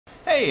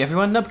Hey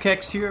everyone,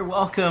 Nubkeks here.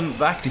 Welcome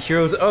back to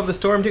Heroes of the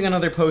Storm, doing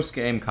another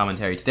post-game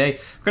commentary today.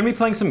 We're going to be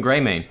playing some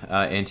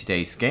Greymane in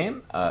today's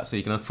game, so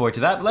you can look forward to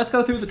that. But let's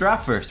go through the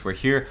draft first. We're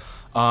here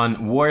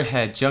on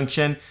Warhead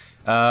Junction.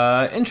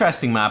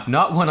 Interesting map,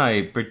 not one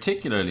I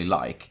particularly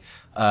like,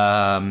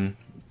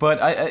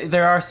 but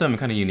there are some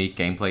kind of unique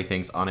gameplay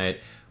things on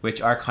it,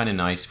 which are kind of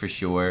nice for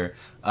sure.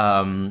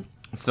 Obviously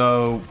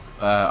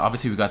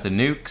we've got the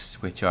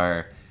nukes, which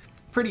are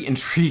pretty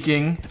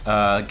intriguing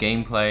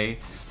gameplay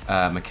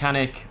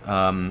mechanic,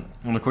 and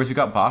of course we've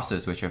got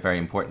bosses, which are very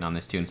important on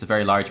this too. It's a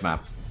very large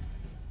map.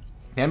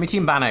 The enemy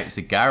team ban out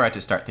Zagara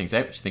to start things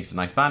out, which I think is a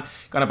nice ban.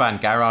 Gonna ban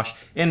Garrosh.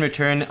 In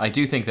return, I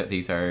do think that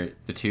these are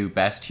the two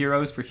best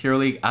heroes for Hero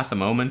League at the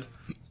moment.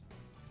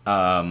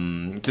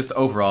 Just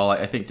overall,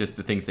 I think just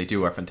the things they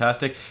do are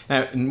fantastic.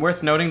 Now,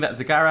 worth noting that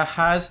Zagara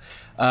has,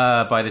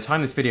 by the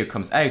time this video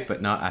comes out, but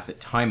not at the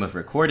time of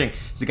recording,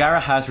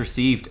 Zagara has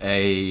received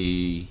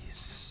a...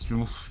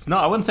 no,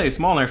 I wouldn't say a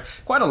small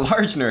nerf, quite a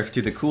large nerf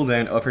to the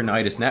cooldown of her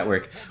Nidus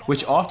network,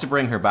 which ought to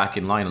bring her back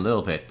in line a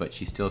little bit, but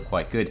she's still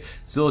quite good.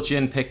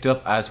 Zul'jin picked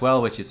up as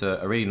well, which is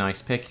a really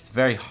nice pick. He's a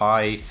very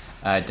high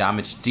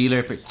damage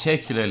dealer,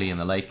 particularly in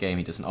the late game.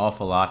 He does an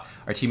awful lot.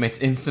 Our teammates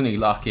instantly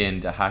lock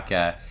in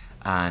Dahaka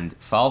and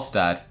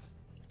Falstad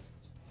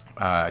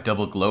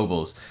double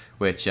globals,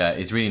 which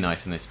is really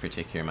nice in this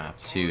particular map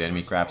too.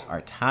 Enemy grabs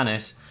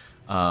Artanis,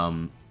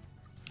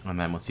 and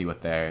then we'll see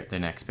what their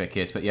next pick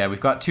is. But yeah, we've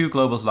got two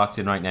globals locked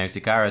in right now.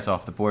 Zagara's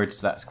off the board,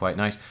 so that's quite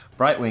nice.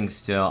 Brightwing's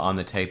still on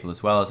the table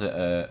as well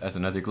as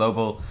another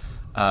global.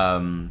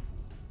 And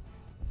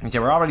yeah,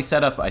 we're already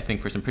set up, I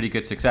think, for some pretty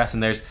good success.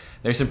 And there's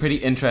some pretty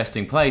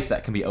interesting plays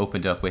that can be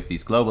opened up with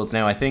these globals.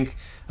 Now, I think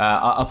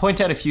I'll point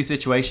out a few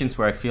situations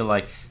where I feel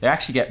like they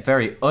actually get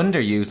very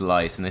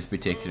underutilized in this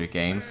particular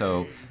game.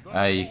 So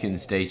you can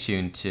stay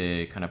tuned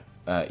to kind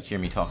of hear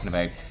me talking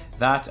about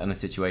that and the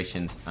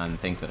situations and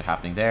things that are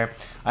happening there.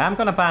 I am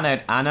going to ban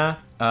out Ana.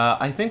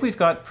 I think we've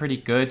got pretty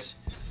good...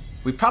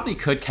 We probably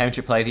could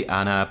counterplay the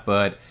Ana,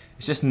 but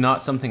it's just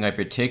not something I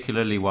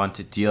particularly want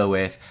to deal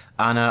with.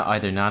 Ana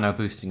either nano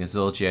boosting a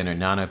Zul'jin or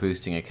nano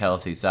boosting a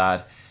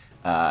Kel'Thuzad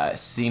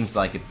seems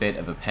like a bit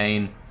of a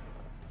pain.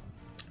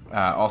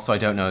 Also, I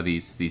don't know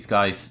these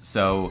guys,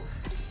 so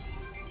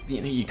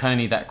you kind of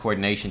need that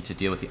coordination to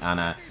deal with the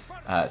Ana.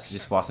 So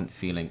just wasn't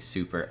feeling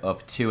super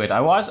up to it.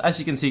 I was, as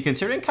you can see,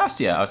 considering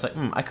Cassia. I was like,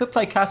 I could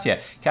play Cassia.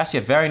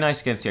 Cassia, very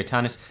nice against the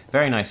Artanis,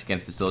 very nice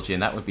against the Zul'jin.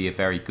 That would be a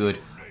very good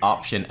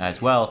option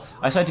as well.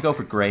 I decided to go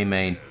for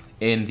Greymane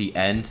in the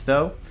end,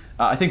 though.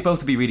 I think both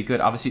would be really good.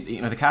 Obviously,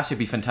 the Cassia would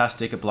be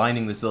fantastic at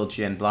blinding the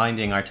Zul'jin,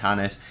 blinding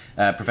Artanis,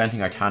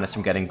 preventing Artanis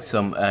from getting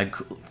some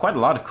quite a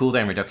lot of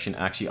cooldown reduction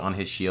actually on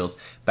his shields,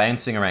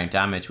 bouncing around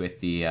damage with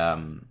the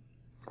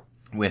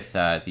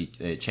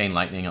chain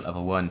lightning at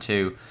level 1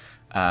 too.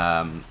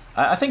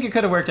 I think it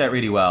could have worked out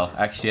really well,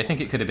 actually. I think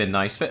it could have been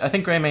nice, but I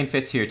think Greymane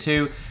fits here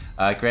too.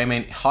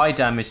 Greymane, high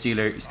damage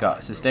dealer, he's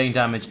got sustained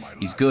damage,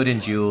 he's good in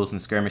duels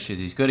and skirmishes,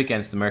 he's good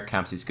against the merc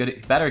camps, he's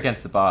better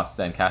against the boss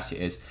than Cassia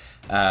is.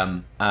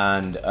 Yeah,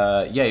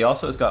 he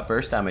also has got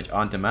burst damage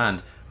on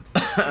demand,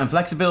 and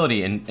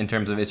flexibility in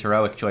terms of his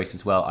heroic choice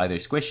as well, either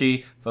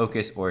squishy,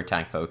 focus, or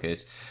tank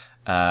focus.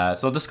 So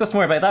I'll discuss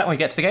more about that when we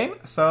get to the game,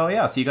 so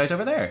yeah, I'll see you guys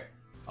over there.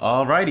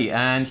 Alrighty,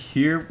 and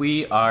here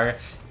we are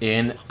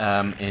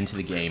into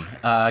the game.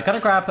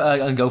 Gotta grab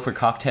and go for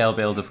cocktail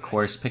build, of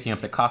course, picking up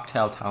the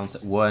cocktail talents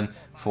at 1,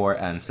 4,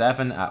 and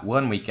 7. At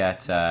 1 we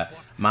get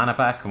mana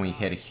back when we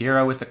hit a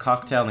hero with the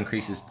cocktail,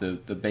 increases the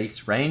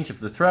base range of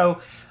the throw.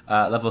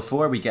 Level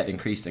 4 we get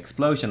increased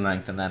explosion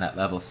length, and then at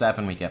level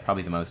 7 we get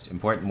probably the most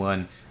important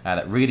one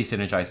that really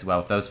synergizes well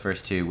with those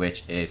first two,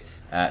 which is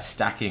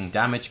stacking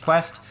damage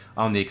quest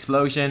on the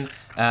explosion,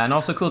 and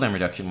also cooldown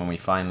reduction when we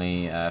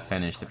finally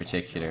finish the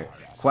particular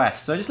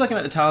quest. So just looking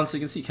at the talents, you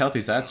can see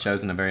Kel'Thuzad's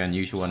chosen a very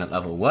unusual one at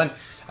level 1,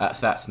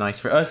 so that's nice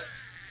for us.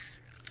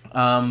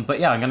 But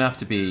yeah, I'm gonna have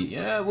to be,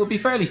 we'll be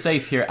fairly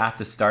safe here at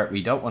the start.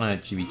 We don't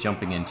want to be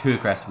jumping in too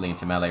aggressively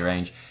into melee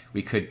range.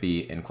 We could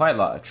be in quite a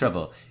lot of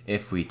trouble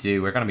if we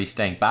do. We're going to be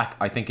staying back,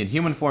 I think, in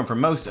human form for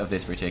most of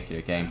this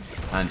particular game,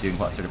 and doing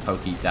what sort of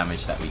pokey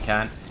damage that we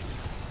can.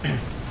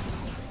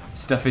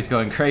 Stuff is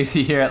going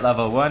crazy here at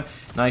level 1.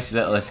 Nice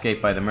little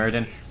escape by the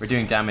Murden. We're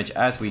doing damage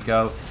as we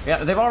go.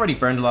 Yeah, they've already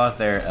burned a lot of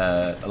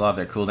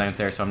their cooldowns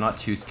there, so I'm not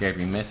too scared.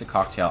 We miss a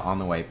cocktail on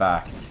the way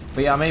back.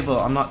 But yeah,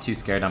 I'm not too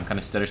scared. I'm kind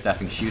of stutter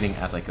stepping, shooting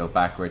as I go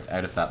backwards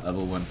out of that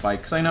level 1 fight,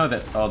 because I know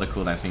that all the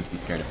cooldowns seem to be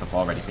scared if have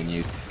already been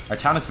used.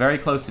 Artanis very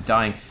close to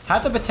dying.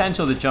 Had the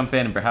potential to jump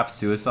in and perhaps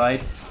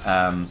suicide.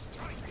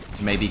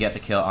 Maybe get the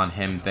kill on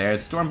him there.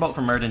 The Stormbolt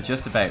from Murden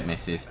just about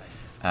misses.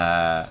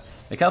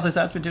 The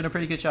Kel'Thuzad's been doing a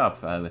pretty good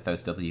job with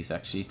those W's,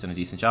 actually. He's done a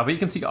decent job. But you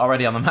can see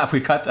already on the map,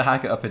 we've got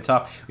Dahaka up at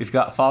top. We've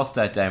got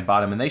Falstad down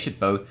bottom, and they should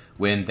both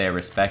win their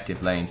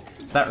respective lanes.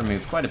 So that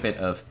removes quite a bit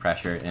of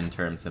pressure in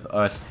terms of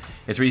us.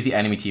 It's really the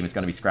enemy team is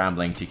going to be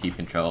scrambling to keep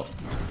control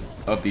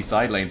of these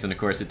side lanes, and of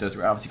course it does.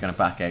 We're obviously going to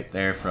back out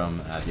there from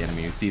the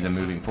enemy. You see them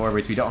moving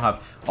forwards. We don't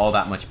have all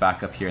that much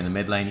backup here in the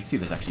mid lane. You can see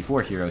there's actually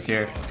 4 heroes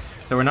here,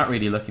 so we're not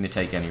really looking to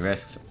take any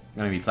risks.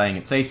 going to be playing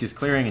it safe, just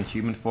clearing in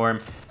human form.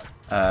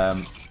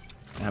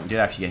 We did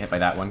actually get hit by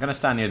that one. Going to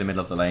stand near the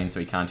middle of the lane so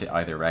he can't hit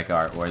either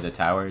Rhaegar or the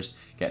towers,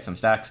 get some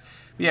stacks.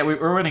 But yeah,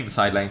 we're winning the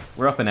side lanes.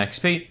 We're up in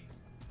XP.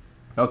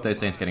 Both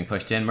those lanes getting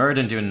pushed in.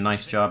 Muradin doing a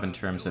nice job in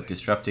terms of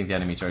disrupting the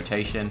enemy's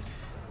rotation.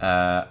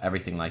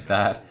 Everything like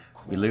that.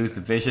 We lose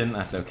the vision.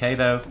 That's okay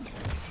though.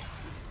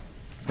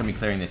 It's going to be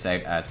clearing this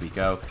out as we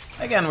go.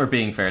 Again, we're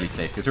being fairly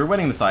safe because we're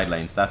winning the side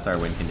lanes. That's our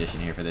win condition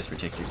here for this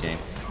particular game.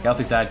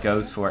 Kel'Thuzad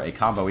goes for a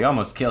combo. We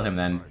almost kill him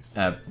then.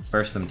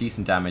 Burst some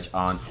decent damage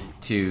on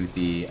to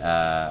the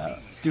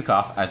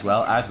Stukov as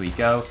well as we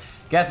go.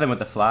 Get them with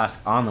the flask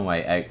on the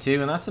way out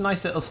too. And that's a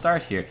nice little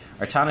start here.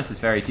 Artanis is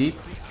very deep.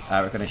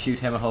 We're going to shoot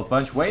him a whole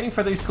bunch. Waiting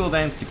for these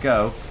cooldowns to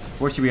go.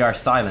 Fortunately, we are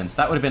silenced.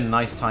 That would have been a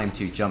nice time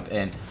to jump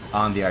in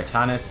on the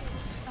Artanis.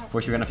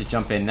 Unfortunately, we're going to have to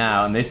jump in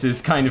now, and this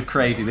is kind of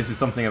crazy. This is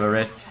something of a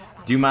risk.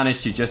 Do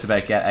manage to just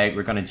about get out.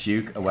 We're going to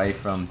juke away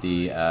from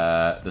the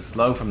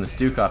slow from the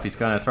Stukov. He's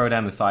going to throw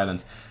down the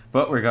silence,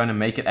 but we're going to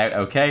make it out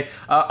okay.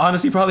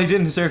 Honestly, probably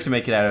didn't deserve to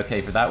make it out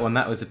okay for that one.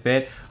 That was a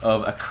bit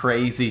of a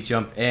crazy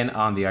jump in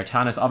on the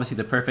Artanis.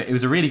 Obviously, it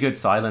was a really good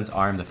silence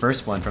arm, the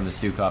first one from the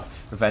Stukov,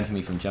 preventing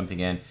me from jumping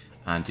in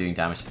and doing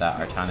damage to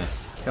that Artanis.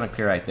 Going to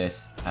clear out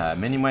this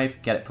minion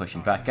wave, get it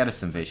pushing back, get us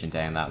some vision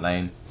down that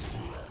lane.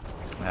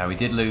 We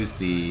did lose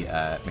the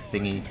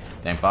McThingy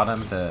down bottom,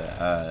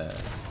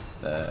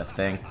 the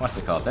thing, what's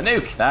it called? The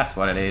nuke, that's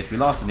what it is. We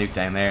lost the nuke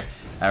down there.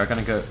 We're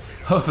going to go,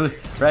 hopefully,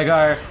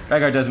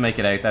 Rhaegar does make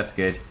it out, that's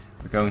good.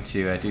 We're going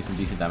to do some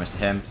decent damage to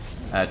him.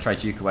 Try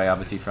juke away,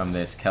 obviously, from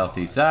this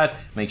Kel'Thuzad.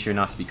 Make sure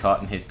not to be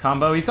caught in his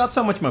combo. We've got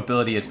so much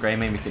mobility as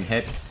Greymane, we can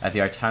hit the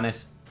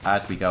Artanis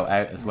as we go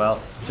out as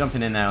well.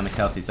 Jumping in now on the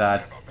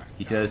Kel'Thuzad.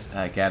 He does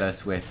get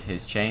us with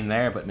his chain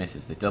there, but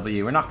misses the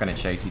W. We're not going to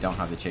chase. We don't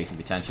have the chasing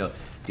potential.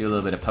 Do a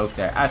little bit of poke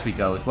there as we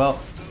go as well.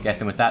 Get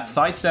them with that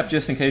sidestep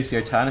just in case the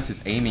Artanis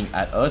is aiming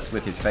at us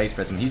with his face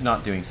prism. He's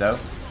not doing so.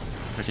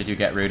 Which I do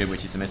get rooted,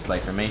 which is a misplay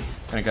for me.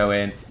 Going to go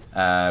in.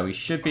 We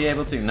should be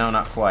able to. No,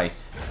 not quite.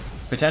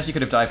 Potentially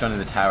could have dived under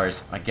the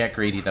towers. I get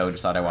greedy though,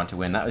 decide I want to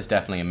win. That was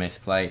definitely a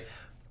misplay.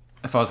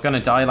 If I was going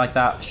to die like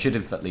that, should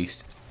have at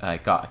least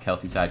got a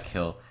Kel'Thuzad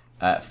kill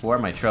for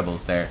my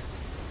troubles there.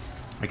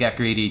 I get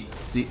greedy,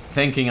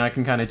 thinking I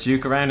can kind of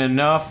juke around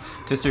enough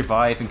to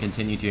survive and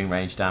continue doing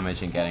range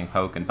damage and getting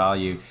poke and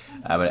value,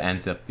 but it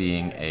ends up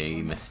being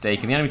a mistake.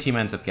 And the enemy team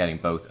ends up getting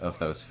both of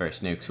those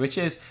first nukes, which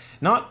is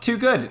not too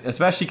good,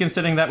 especially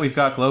considering that we've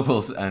got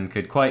globals and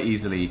could quite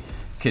easily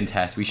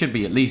contest. We should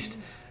be at least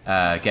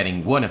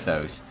getting one of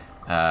those,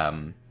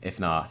 if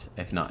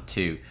not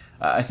two.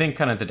 I think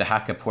kind of the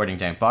Dahaka porting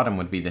down bottom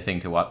would be the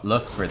thing to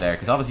look for there,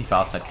 because obviously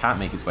Falstad can't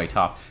make his way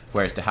top,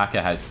 whereas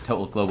Dahaka has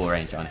total global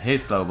range on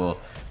his global,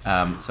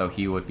 so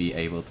he would be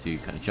able to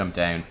kind of jump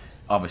down.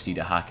 Obviously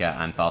Dahaka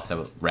and Falstad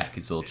will wreck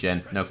his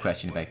Zul'jin, no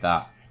question about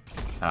that.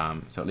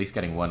 So at least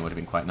getting one would have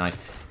been quite nice.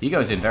 He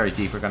goes in very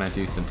deep. We're going to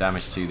do some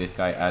damage to this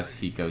guy as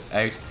he goes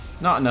out.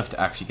 Not enough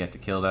to actually get the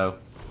kill though.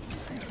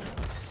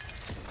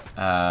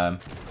 And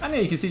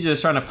you can see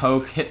just trying to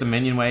poke, hit the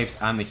minion waves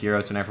and the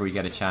heroes whenever we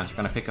get a chance. We're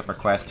going to pick up our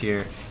quest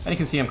here. And you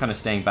can see I'm kind of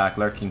staying back,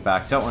 lurking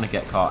back. Don't want to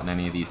get caught in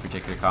any of these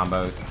particular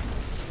combos.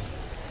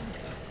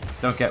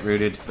 Don't get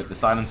rooted, but the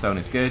silent zone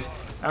is good.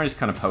 And we're just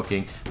kind of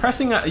poking.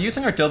 Pressing,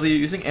 using our W,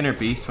 using Inner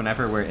Beast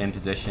whenever we're in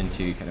position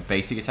to kind of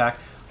basic attack.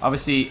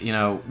 Obviously, you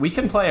know, we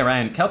can play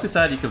around.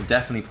 Kel'Thuzad, you can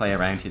definitely play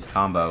around his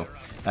combo.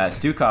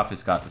 Stukov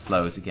has got the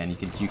slows. Again, you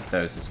can duke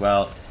those as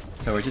well.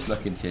 So we're just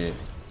looking to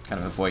kind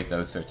of avoid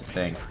those sorts of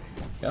things.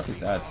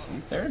 Kel'Thuzad,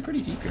 they're in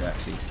pretty deep here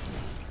actually.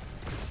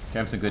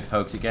 Getting some good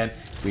pokes again.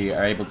 We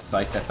are able to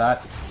sidestep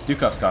that.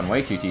 Stukov's gone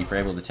way too deep. We're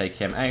able to take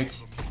him out.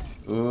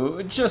 Ooh,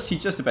 he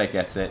just about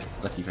gets it.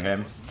 Lucky for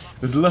him.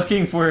 Was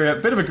looking for a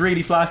bit of a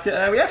greedy flask.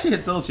 We actually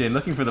hit Zul'jin,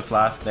 looking for the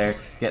flask there.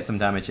 Get some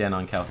damage in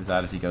on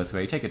Kel'Thuzad as he goes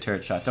away. Take a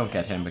turret shot. Don't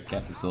get him, but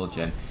get the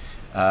Zul'jin.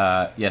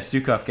 Yeah,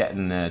 Stukov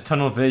getting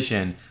tunnel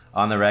vision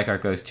on the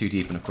Rhaegar, goes too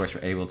deep, and of course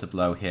we're able to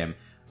blow him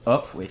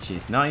up, which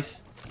is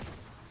nice.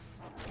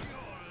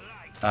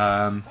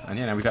 And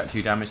you know, we've got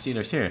 2 damage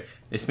dealers here.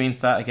 This means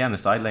that again the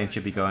side lane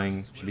should be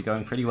going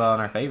pretty well in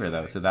our favor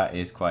though, so that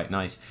is quite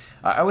nice.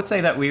 I would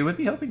say that we would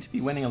be hoping to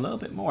be winning a little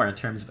bit more in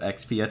terms of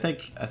XP.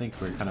 I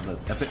think we're kind of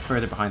a bit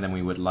further behind than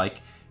we would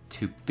like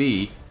to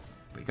be.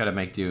 We've got to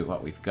make do with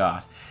what we've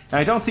got. Now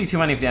I don't see too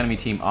many of the enemy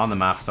team on the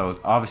map, so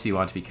obviously you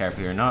want to be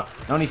careful here. No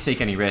need to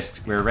take any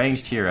risks. We're a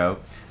ranged hero,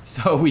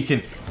 so we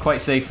can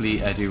quite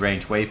safely do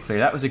range wave clear.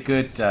 That was a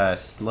good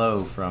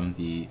slow from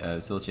the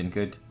Zul'jin.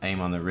 Good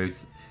aim on the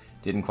roots.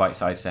 Didn't quite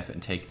sidestep it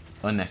and take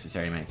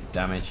unnecessary amounts of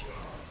damage.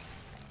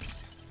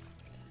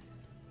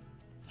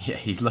 Yeah,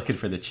 he's looking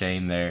for the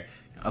chain there.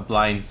 A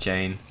blind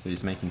chain, so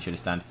he's making sure to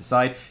stand to the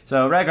side.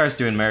 So Rhaegar's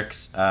doing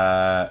mercs.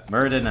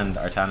 Muradin and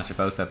Artanis are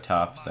both up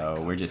top, so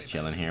we're just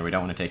chilling here. We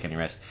don't want to take any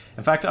risks.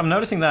 In fact, I'm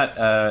noticing that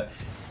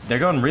they're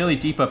going really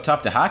deep up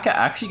top. Dahaka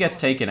actually gets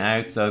taken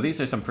out, so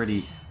these are some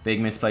pretty big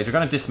misplays. We're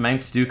going to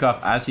dismount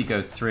Stukov as he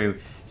goes through.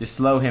 Just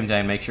slow him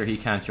down, make sure he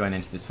can't join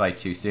into this fight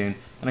too soon.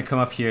 Gonna come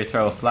up here,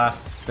 throw a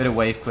flask, bit of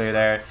wave clear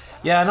there.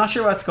 Yeah, I'm not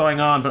sure what's going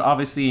on, but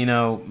obviously, you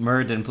know,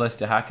 Muradin plus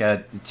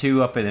Dahaka, the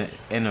two up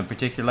in a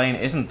particular lane,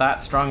 isn't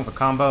that strong of a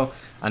combo,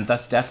 and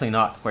that's definitely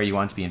not where you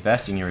want to be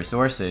investing your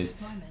resources.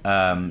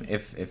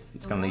 If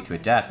it's going to lead to a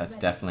death, that's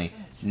definitely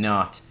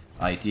not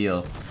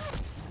ideal.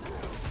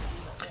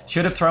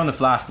 Should have thrown the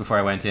flask before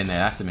I went in there.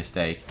 That's a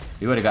mistake.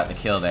 We would have got the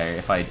kill there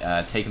if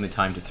I'd taken the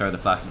time to throw the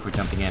flask before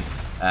jumping in.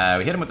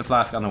 We hit him with the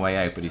flask on the way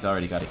out, but he's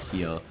already got a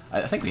heal.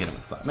 I think we hit him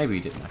with the flask. Maybe we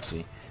didn't,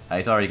 actually.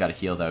 He's already got a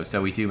heal, though,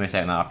 so we do miss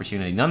out on that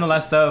opportunity.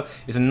 Nonetheless, though,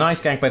 it's a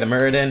nice gank by the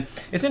Muradin.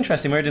 It's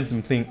interesting. Muradin's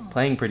been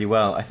playing pretty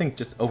well. I think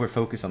just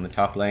over-focus on the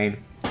top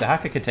lane.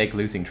 Dahaka could take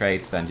losing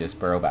trades, then just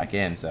burrow back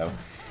in, so...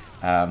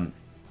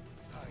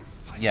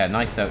 yeah,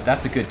 nice, though.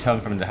 That's a good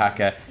tongue from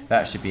Dahaka.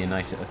 That should be a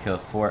nice little kill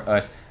for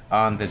us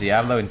on the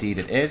Diablo. Indeed,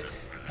 it is.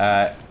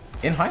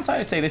 In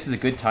hindsight, I'd say this is a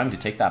good time to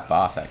take that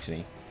boss,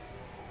 actually.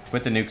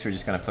 With the nukes, we're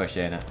just going to push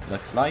in, it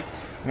looks like.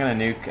 I'm going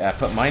to nuke,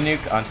 put my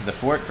nuke onto the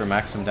fort for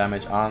maximum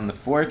damage on the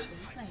fort.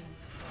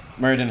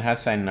 Muradin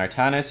has found an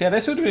Artanis. Yeah,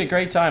 this would have been a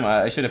great time.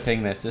 I should have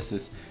pinged this. This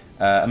is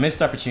a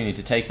missed opportunity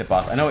to take the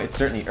boss. I know it's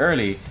certainly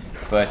early,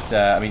 but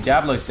I mean,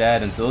 Diablo's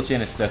dead and Zul'jin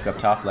is stuck up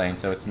top lane,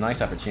 so it's a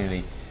nice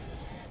opportunity.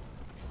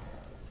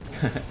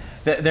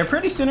 They're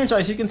pretty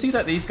synergized. You can see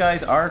that these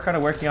guys are kind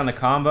of working on the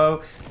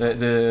combo.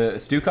 The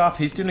Stukov,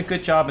 he's doing a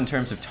good job in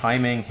terms of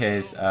timing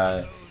his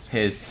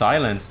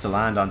silence to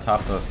land on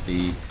top of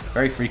the...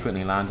 very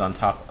frequently land on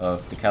top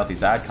of the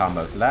Kel'Thuzad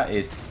combo. So that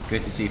is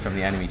good to see from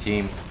the enemy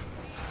team.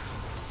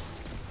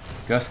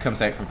 Gus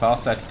comes out from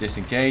Falstad to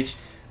disengage.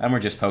 And we're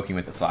just poking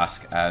with the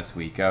flask as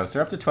we go. So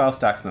we're up to 12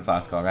 stacks in the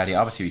flask already.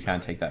 Obviously we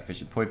can't take that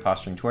efficient point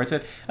posturing towards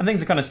it. And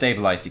things are kind of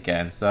stabilized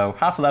again. So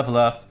half a level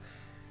up.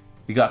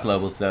 We got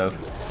globals though,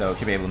 so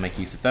should be able to make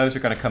use of those.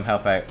 We're going to come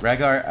help out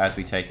Rhaegar as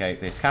we take out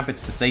this camp.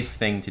 It's the safe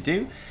thing to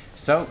do.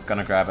 So,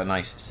 gonna grab a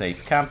nice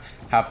safe camp.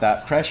 Have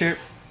that pressure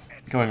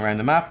going around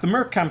the map. The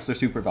Merc camps are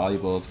super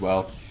valuable as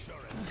well.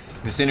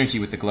 The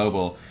synergy with the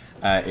global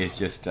is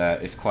just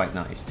is quite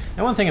nice.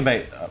 Now, one thing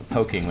about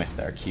poking with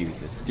our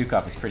Qs is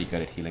Stukov is pretty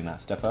good at healing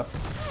that stuff up.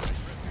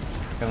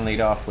 Gonna lead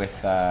off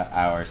with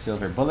our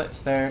silver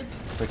bullets there.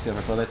 Quick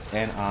silver bullets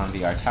in on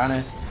the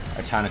Artanis.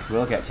 Artanis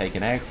will get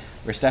taken out.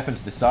 We're stepping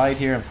to the side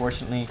here,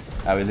 unfortunately.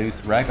 We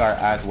lose Rhaegar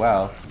as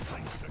well.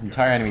 The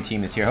entire enemy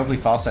team is here. Hopefully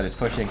Falstad is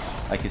pushing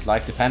like his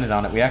life depended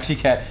on it. We actually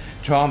get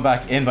drawn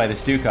back in by the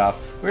Stukov.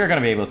 We're going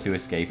to be able to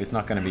escape. It's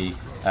not going to be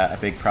a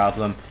big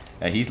problem.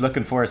 He's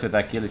looking for us with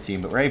that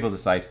guillotine, but we're able to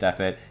sidestep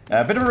it.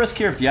 A bit of a risk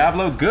here of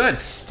Diablo. Good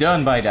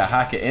stun by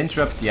Dahaka.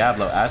 Interrupts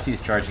Diablo as he's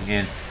charging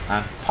in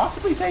and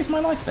possibly saves my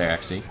life there,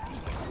 actually.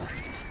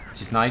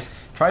 Which is nice.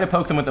 Try to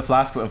poke them with the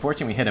flask, but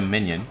unfortunately we hit a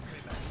minion.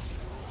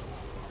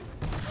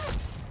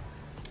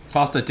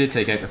 Falstad did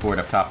take out the fort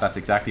up top. That's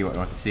exactly what we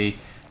want to see.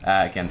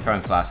 Again,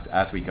 throwing flasks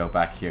as we go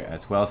back here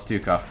as well.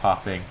 Stukov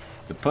popping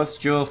the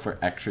pustule for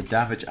extra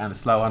damage and a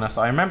slow on us.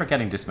 I remember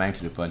getting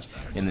dismounted a bunch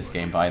in this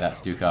game by that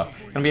Stukov.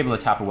 Gonna be able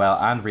to tap a well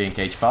and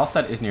re-engage.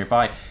 Falstad is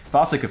nearby.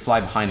 Falstad could fly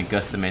behind and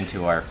gust them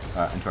into our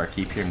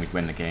keep here and we'd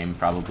win the game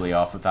probably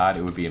off of that.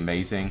 It would be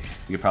amazing.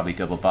 We could probably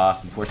double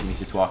boss. Unfortunately, he's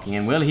just walking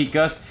in. Will he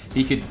gust?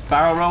 He could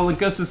barrel roll and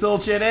gust the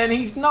Zul'jin in.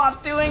 He's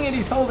not doing it.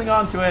 He's holding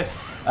on to it.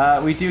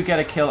 We do get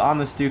a kill on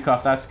the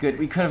Stukov. That's good.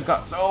 We could have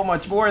got so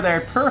much more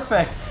there.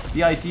 Perfect.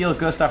 The ideal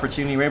gust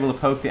opportunity. We're able to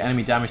poke the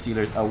enemy damage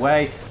dealers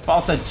away.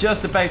 Falstad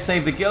just about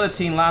saved. The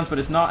guillotine lands, but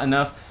it's not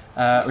enough.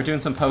 We're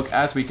doing some poke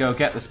as we go.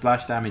 Get the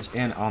splash damage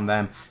in on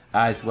them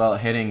as well.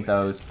 Hitting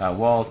those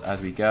walls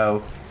as we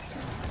go.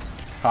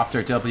 Popped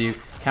our W.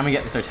 Can we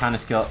get this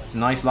Artanis kill? It's a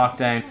nice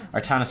lockdown.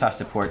 Artanis has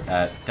to support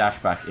dash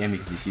back in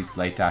because he's used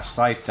blade dash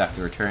sidestep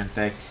the return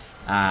thing.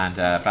 And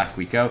back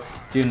we go.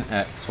 Doing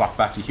swap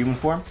back to human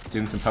form.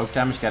 Doing some poke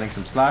damage, getting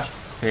some splash,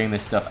 clearing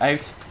this stuff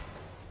out.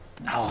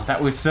 Oh,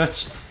 that was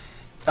such...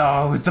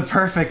 Oh, it was the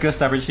perfect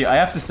gust opportunity. I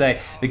have to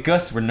say, the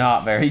gusts were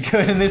not very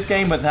good in this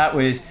game, but that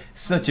was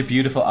such a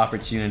beautiful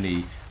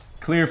opportunity.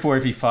 Clear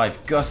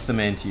 4v5, gust them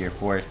into your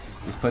fort.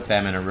 Just put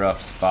them in a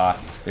rough spot.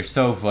 They're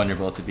so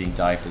vulnerable to being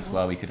dived as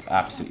well. We could have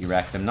absolutely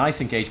wrecked them.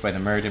 Nice engage by the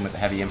Muradin with the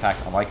heavy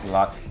impact. I like it a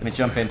lot. Gonna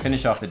jump in,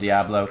 finish off the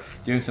Diablo.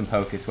 Doing some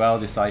poke as well.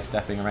 Just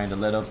sidestepping around a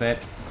little bit.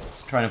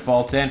 Just trying to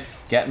vault in.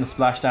 Getting the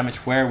splash damage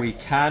where we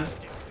can.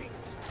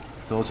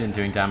 Zul'jin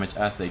doing damage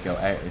as they go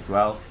out as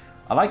well.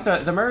 I like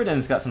the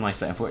Muradin's got some nice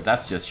letting forward.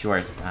 That's just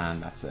short,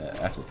 and that's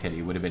a pity.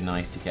 It would have been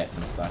nice to get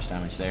some splash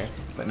damage there,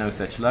 but no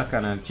such luck.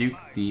 Gonna duke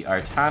the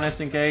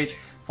Artanis engage.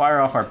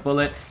 Fire off our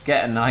bullet,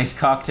 get a nice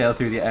cocktail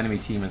through the enemy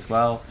team as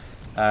well.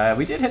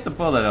 We did hit the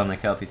bullet on the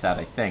Kel'Thuzad,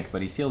 I think,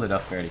 but he sealed it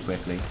up fairly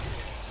quickly.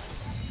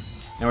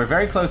 Now we're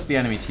very close to the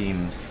enemy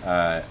team's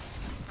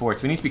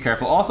forts. We need to be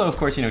careful. Also, of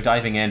course, you know,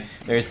 diving in,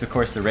 there's of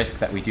course the risk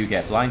that we do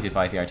get blinded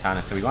by the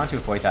Artanis, so we want to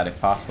avoid that if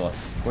possible.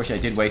 Of course, I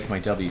did waste my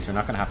W, so we're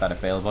not going to have that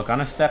available.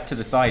 Gonna step to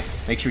the side,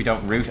 make sure we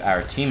don't root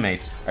our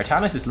teammates.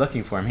 Artanis is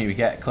looking for me. We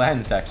get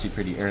cleansed actually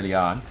pretty early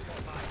on.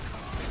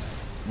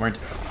 Weren't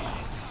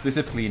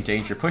specifically in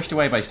danger. Pushed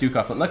away by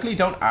Stukov, but luckily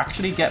don't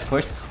actually get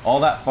pushed all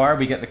that far.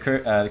 We get the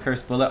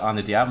cursed bullet on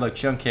the Diablo,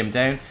 chunk him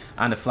down,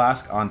 and a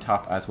flask on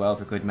top as well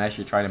for good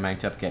measure. Try to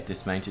mount up, get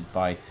dismounted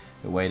by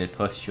The weighted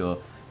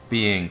pustule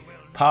being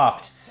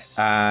popped.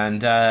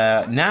 And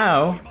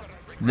now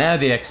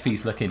the XP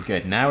is looking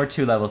good. Now we're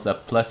 2 levels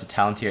up, plus a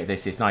talent here.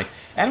 This is nice.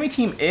 Enemy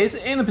team is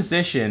in a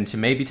position to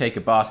maybe take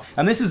a boss.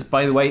 And this is,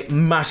 by the way,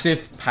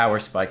 massive power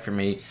spike for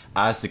me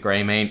as the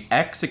Greymane.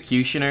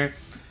 Executioner.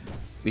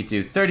 We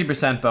do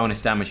 30%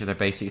 bonus damage with our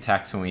basic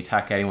attacks when we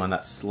attack anyone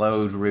that's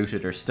slowed,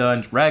 rooted, or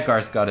stunned.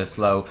 Rhaegar's got a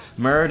slow.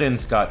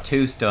 Myrddin's got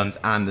 2 stuns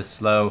and a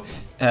slow.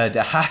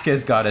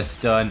 Dahaka's got a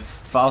stun.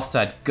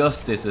 Falstad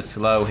Gust is a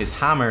slow. His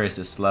hammer is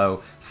a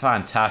slow.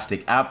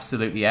 Fantastic.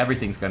 Absolutely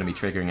everything's going to be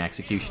triggering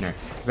Executioner.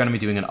 We're going to be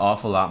doing an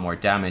awful lot more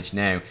damage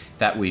now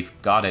that we've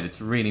got it.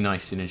 It's really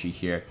nice synergy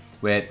here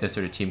with the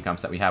sort of team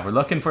comps that we have. We're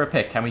looking for a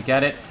pick. Can we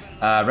get it?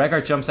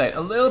 Rhaegar jumps out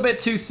a little bit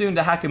too soon.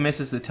 Dahaka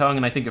misses the tongue,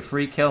 and I think a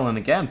free kill, and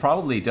again,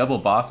 probably double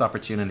boss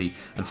opportunity,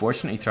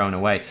 unfortunately thrown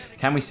away.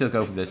 Can we still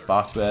go for this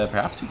boss?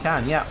 Perhaps we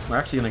can. Yeah, we're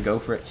actually going to go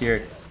for it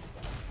here.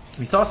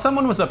 We saw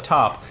someone was up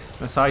top.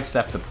 We'll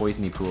sidestep the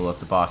poisony pool of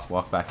the boss,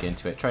 walk back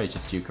into it, try to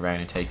just juke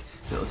around and take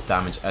as little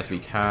damage as we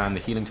can.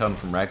 The healing tome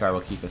from Rhaegar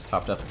will keep us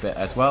topped up a bit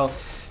as well.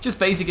 Just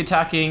basic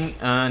attacking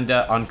and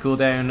on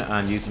cooldown,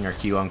 and using our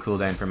Q on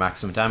cooldown for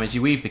maximum damage.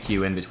 You weave the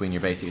Q in between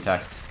your basic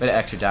attacks, bit of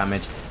extra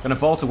damage. Gonna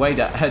vault away.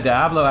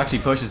 Diablo actually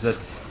pushes us.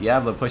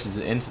 Diablo pushes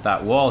it into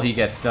that wall. He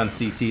gets stunned,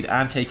 CC'd,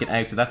 and taken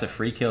out. So that's a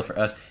free kill for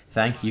us.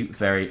 Thank you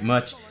very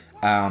much.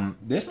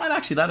 This might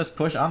actually let us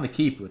push on the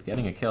keep with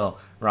getting a kill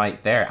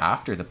right there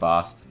after the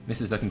boss.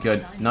 This is looking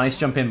good. Nice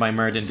jump in by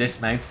Myrddin,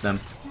 dismounts them.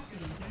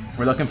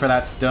 We're looking for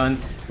that stun.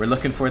 We're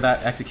looking for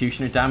that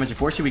Executioner damage.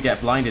 Unfortunately, we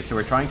get blinded, so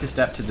we're trying to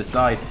step to the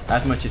side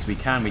as much as we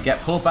can. We get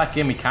pulled back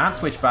in. We can't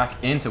switch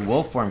back into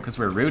wolf form because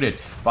we're rooted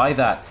by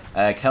that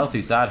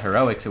Kel'Thuzad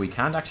heroic, so we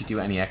can't actually do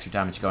any extra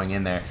damage going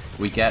in there.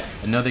 We get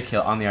another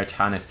kill on the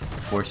Artanis.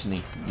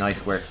 Unfortunately,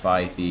 nice work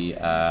by the...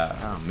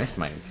 oh, missed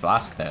my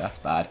flask there. That's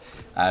bad.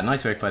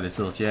 Nice work by the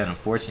Zul'jin.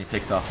 Unfortunately,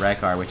 picks off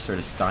Rhaegar, which sort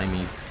of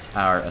stymies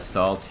our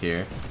assault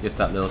here. Just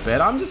that little bit.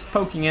 I'm just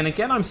poking in.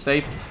 Again, I'm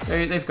safe.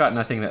 They've got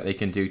nothing that they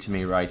can do to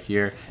me right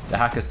here. The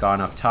Dahaka's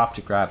gone up top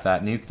to grab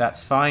that nuke.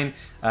 That's fine.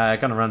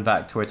 Gonna run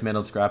back towards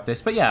middle to grab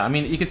this. But yeah, I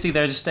mean, you can see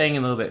they're just staying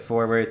a little bit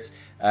forwards.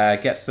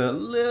 Gets a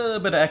little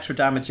bit of extra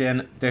damage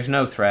in. There's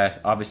no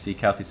threat. Obviously,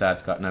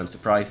 Kel'Thuzad's got no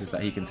surprises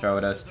that he can throw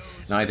at us.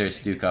 Neither is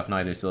Stukov,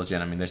 neither is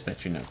Zul'jin. I mean, there's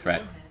literally no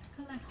threat.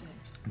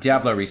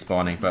 Diablo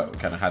respawning, but we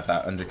kind of had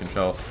that under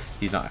control.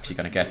 He's not actually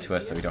going to get to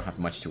us, so we don't have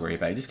much to worry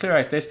about. Just clear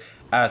out this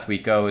as we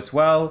go as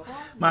well.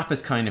 Map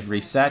is kind of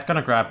reset.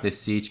 Gonna grab this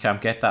siege camp,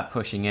 get that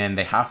pushing in.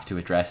 They have to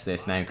address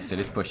this now because it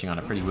is pushing on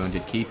a pretty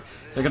wounded keep.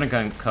 So they're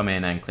going to come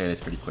in and clear this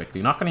pretty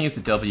quickly. We're not going to use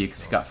the W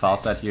because we've got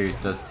Falstad here who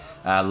does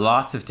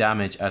lots of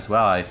damage as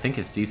well. I think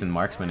his seasoned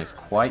marksman is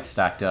quite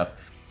stacked up.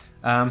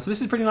 So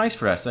this is pretty nice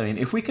for us. I mean,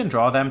 if we can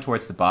draw them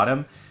towards the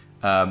bottom,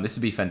 this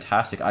would be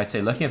fantastic. I'd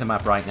say, looking at the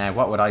map right now,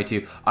 what would I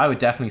do? I would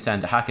definitely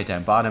send Dahaka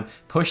down bottom,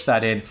 push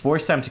that in,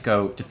 force them to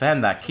go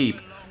defend that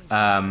keep.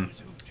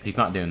 He's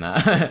not doing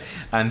that.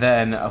 And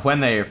then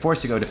when they're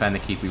forced to go defend the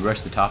keep, we rush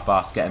the top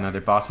boss, get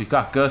another boss. We've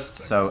got Gust,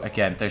 so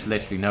again, there's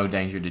literally no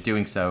danger to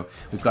doing so.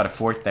 We've got a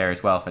fort there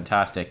as well,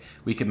 fantastic.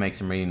 We could make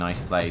some really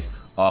nice plays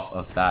off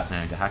of that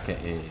now. Dahaka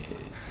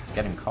is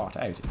getting caught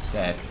out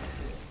instead.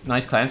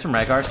 Nice cleanse from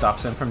Rhaegar,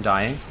 stops him from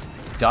dying.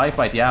 Dive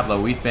by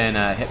Diablo. We've been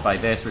hit by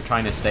this. We're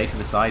trying to stay to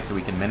the side so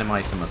we can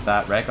minimize some of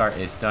that. Rhaegar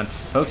is stunned.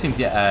 Focusing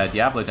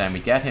Diablo down. We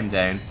get him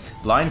down.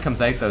 Blind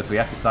comes out though, so we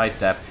have to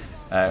sidestep.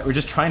 We're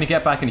just trying to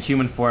get back in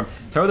human form.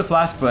 Throw the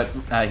flask, but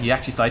he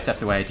actually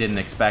sidesteps away. I didn't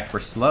expect. We're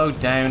slowed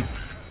down.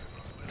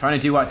 Trying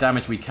to do what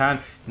damage we can.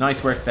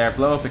 Nice work there.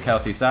 Blow up the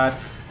Kel'Thuzad.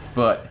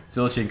 But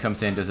Zul'jin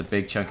comes in, does a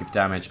big chunk of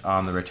damage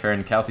on the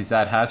return.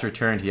 Kel'Thuzad has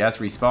returned. He has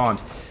respawned,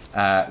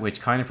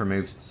 which kind of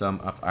removes some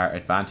of our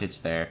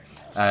advantage there.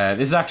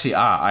 This is actually,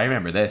 I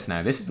remember this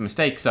now. This is a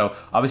mistake. So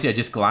obviously I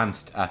just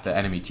glanced at the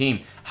enemy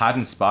team,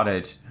 hadn't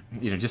spotted,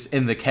 you know, just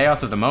in the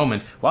chaos of the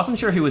moment, wasn't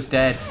sure who was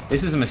dead.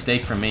 This is a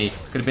mistake from me.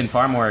 Could have been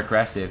far more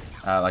aggressive.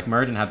 Like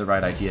Myrddin had the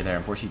right idea there.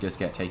 Unfortunately, just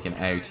get taken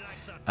out.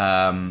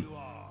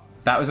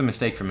 That was a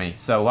mistake for me.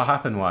 So what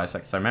happened was,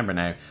 like, so I remember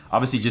now,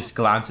 obviously just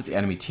glanced at the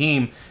enemy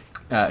team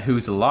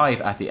who's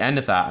alive at the end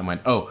of that and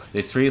went, oh,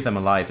 there's 3 of them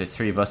alive, there's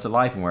 3 of us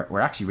alive, and we're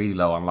actually really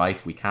low on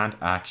life. We can't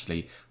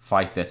actually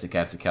fight this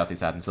against the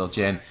Kel'Thuzad and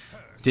Zul'jin.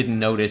 Didn't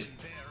notice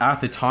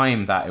at the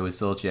time that it was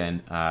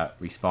Zul'jin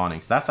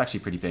respawning. So that's actually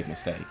a pretty big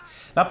mistake.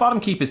 That bottom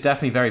keep is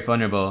definitely very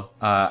vulnerable.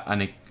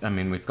 I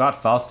mean, we've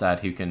got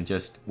Falstad who can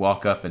just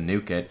walk up and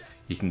nuke it.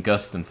 He can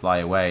gust and fly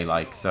away,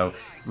 like, so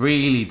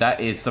really that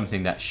is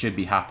something that should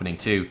be happening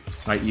too,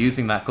 right?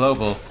 Using that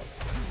global,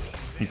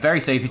 he's very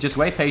safe. He just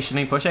wait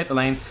patiently, push out the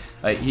lanes.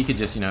 He could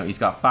just, you know, he's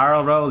got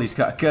barrel roll, he's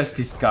got gust,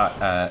 he's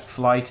got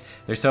flight.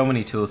 There's so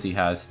many tools he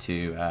has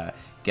to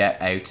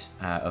get out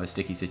of a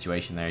sticky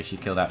situation there. He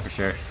should kill that for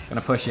sure. Gonna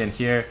push in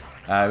here.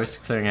 We're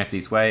just clearing out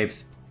these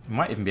waves. We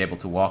might even be able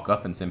to walk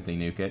up and simply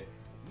nuke it.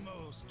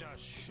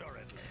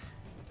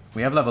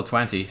 We have level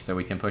 20, so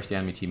we can push the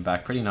enemy team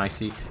back pretty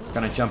nicely. We're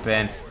going to jump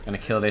in, going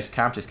to kill this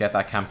camp, just get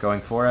that camp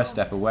going for us.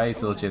 Step away,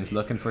 Zul'jin's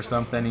looking for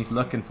something, he's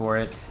looking for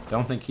it.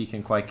 Don't think he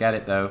can quite get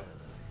it though.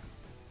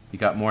 We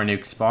got more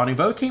nukes spawning.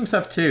 Both teams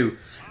have 2.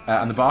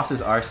 And the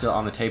bosses are still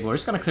on the table. We're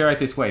just going to clear out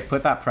this wave.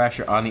 Put that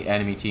pressure on the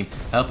enemy team.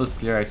 Help us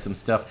clear out some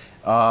stuff.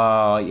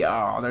 Oh,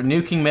 yeah. They're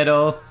nuking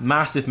middle.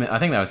 Massive. I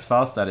think that was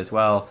Falstad as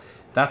well.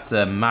 That's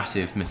a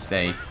massive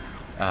mistake.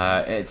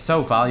 It's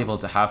so valuable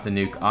to have the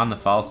nuke on the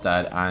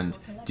Falstad. And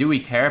do we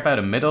care about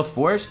a middle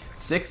fort?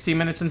 60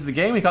 minutes into the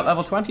game, we got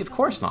level 20? Of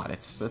course not.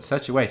 It's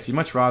such a waste. You'd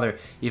much rather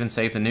even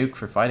save the nuke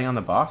for fighting on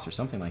the boss or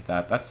something like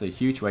that. That's a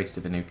huge waste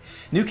of a nuke.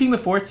 Nuking the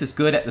forts is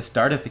good at the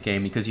start of the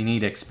game because you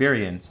need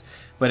experience.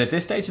 But at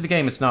this stage of the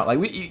game, it's not. Like,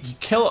 you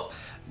kill...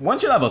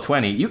 Once you're level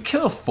 20, you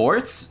kill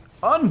forts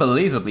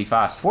unbelievably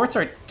fast. Forts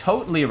are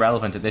totally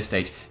irrelevant at this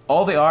stage.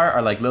 All they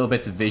are like little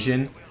bits of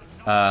vision.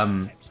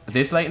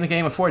 This late in the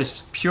game, a fort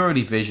is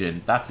purely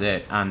vision. That's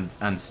it.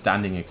 And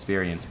standing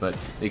experience. But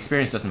the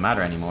experience doesn't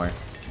matter anymore.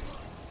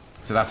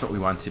 So that's what we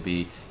want to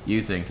be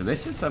using. So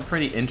this is a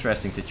pretty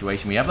interesting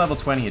situation. We have level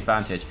 20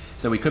 advantage.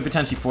 So we could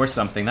potentially force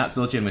something. That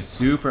Zul'jin was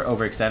super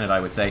overextended,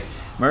 I would say.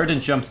 Murden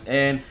jumps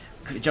in.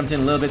 Could have jumped in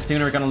a little bit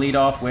sooner. We're going to lead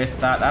off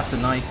with that. That's a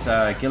nice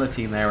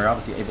guillotine there. We're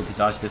obviously able to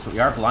dodge this, but we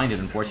are blinded,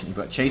 unfortunately.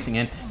 But chasing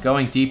in,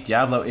 going deep.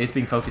 Diablo is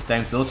being focused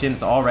down. Zul'jin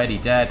is already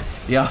dead.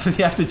 You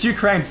have to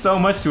juke around so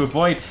much to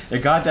avoid their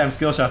goddamn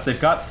skill shots. They've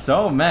got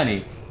so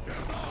many.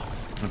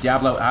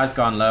 Diablo has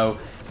gone low.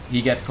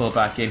 He gets pulled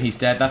back in. He's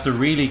dead. That's a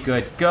really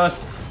good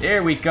gust.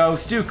 Here we go.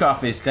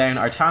 Stukov is down.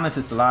 Artanis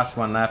is the last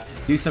one left.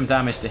 Do some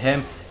damage to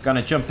him.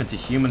 Gonna jump into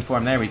human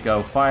form. There we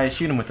go. Fire.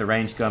 Shoot him with the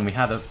ranged gun. We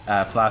have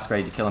a flask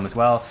ready to kill him as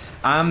well.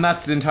 And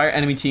that's the entire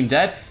enemy team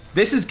dead.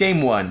 This is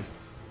game 1.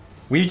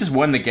 We just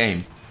won the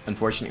game.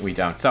 Unfortunately, we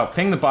don't. So,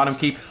 ping the bottom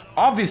keep.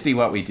 Obviously,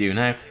 what we do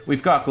now.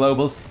 We've got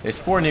globals. There's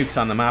 4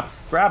 nukes on the map.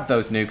 Grab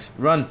those nukes.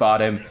 Run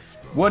bottom.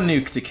 1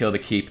 nuke to kill the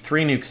keep.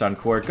 3 nukes on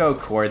core. Go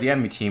core. The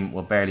enemy team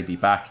will barely be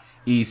back.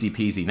 Easy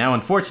peasy. Now,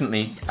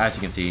 unfortunately, as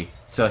you can see,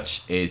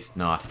 such is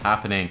not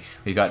happening.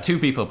 We've got 2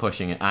 people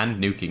pushing it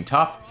and nuking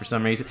top for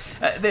some reason.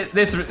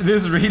 This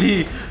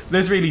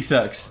really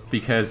sucks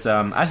because,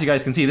 as you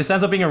guys can see, this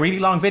ends up being a really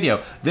long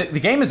video. The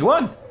game is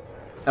won.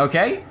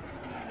 Okay,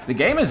 the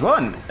game is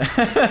won.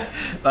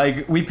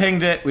 Like, we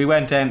pinged it, we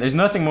went in. There's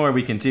nothing more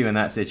we can do in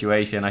that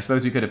situation. I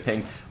suppose we could have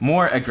pinged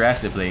more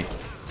aggressively.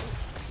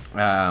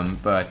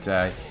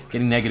 But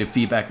getting negative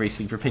feedback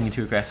recently for pinging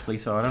too aggressively,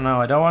 so I don't know.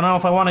 I don't know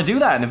if I want to do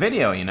that in a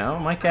video, you know.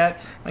 Might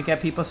get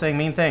people saying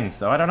mean things,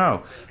 so I don't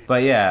know.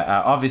 But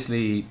yeah,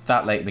 obviously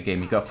that late in the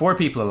game, you've got 4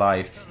 people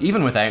alive.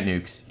 Even without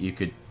nukes, you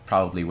could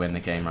probably win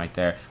the game right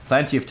there.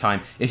 Plenty of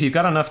time. If you've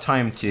got enough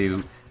time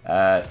to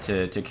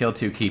kill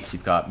 2 keeps,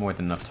 you've got more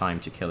than enough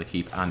time to kill a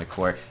keep and a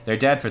core. They're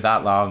dead for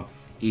that long.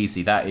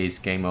 Easy. That is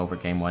game over,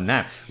 game 1.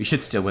 Now we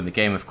should still win the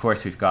game. Of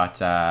course, we've got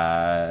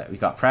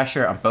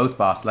pressure on both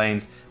boss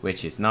lanes,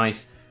 which is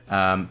nice.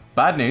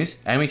 Bad news: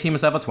 enemy team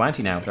is level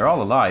 20 now. They're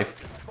all alive,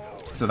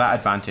 so that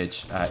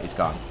advantage is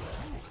gone.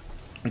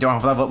 We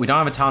don't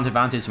have a talent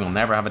advantage. We'll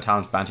never have a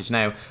talent advantage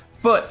now.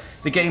 But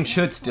the game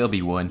should still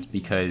be won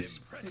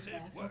because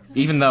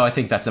even though I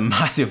think that's a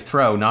massive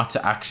throw not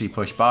to actually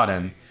push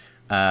bottom,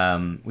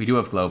 we do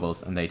have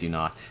globals and they do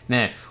not.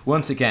 Now,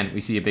 once again,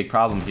 we see a big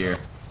problem here.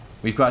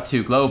 We've got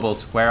 2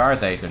 globals. Where are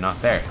they? They're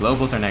not there.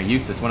 Globals are now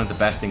useless. One of the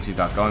best things we've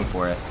got going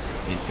for us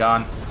is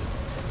gone.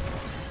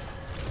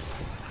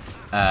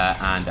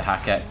 And the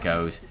Hackett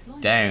goes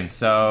down.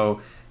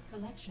 So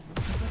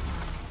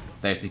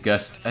there's the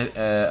gust.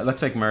 It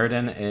looks like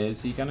Murden.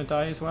 Is he going to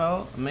die as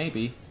well?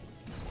 Maybe.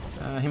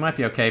 He might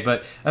be okay,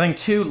 but I think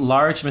 2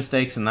 large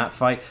mistakes in that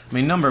fight. I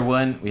mean, number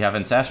 1, we have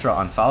Ancestral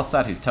on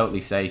Falstad, who's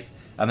totally safe.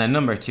 And then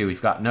number 2,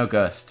 we've got no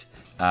gust.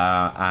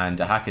 And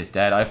Dahaka's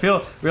dead. I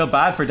feel real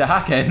bad for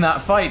Dahaka in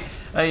that fight.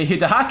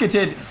 Dahaka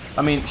did,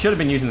 I mean, should have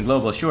been using the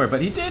global, sure,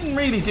 but he didn't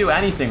really do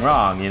anything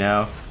wrong, you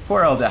know.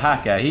 Poor old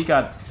Dahaka. He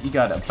got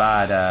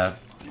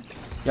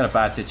a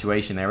bad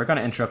situation there. We're going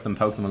to interrupt them,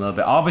 poke them a little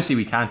bit. Obviously,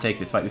 we can't take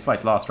this fight. This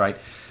fight's lost, right?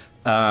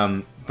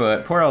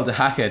 But poor old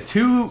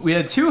Dahaka. We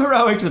had 2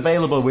 heroics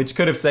available, which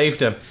could have saved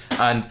him,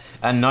 and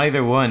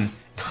neither one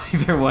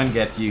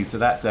gets used. So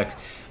that sucks.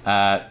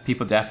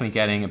 People definitely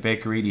getting a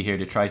bit greedy here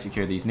to try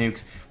secure these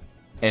nukes.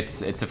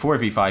 It's a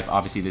 4v5.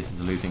 Obviously, this is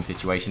a losing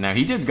situation. Now,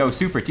 he did go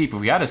super deep. If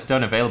we had a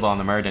stun available on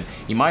the Murden,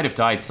 he might have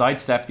died.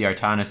 Sidestep the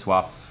Artanis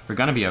swap. We're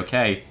going to be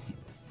okay.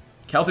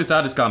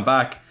 Kel'Thuzad has gone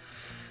back.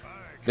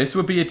 This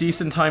would be a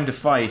decent time to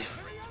fight.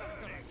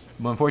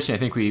 But unfortunately, I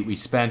think we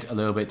spent a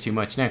little bit too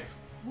much. Now,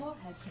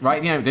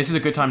 right now, this is a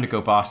good time to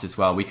go boss as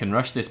well. We can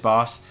rush this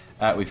boss.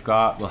 We'll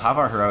have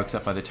our heroics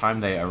up by the time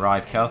they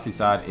arrive.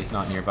 Kel'Thuzad is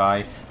not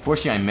nearby.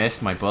 Fortunately, I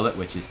missed my bullet,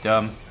 which is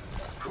dumb.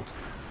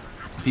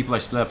 People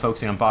are split up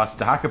focusing on boss.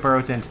 Dahaka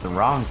burrows into the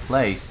wrong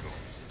place.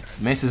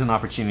 Misses an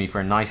opportunity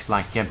for a nice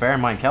flank. Again, bear in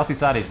mind,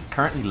 Kel'Thuzad is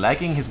currently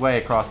legging his way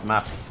across the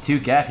map to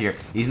get here.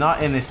 He's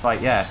not in this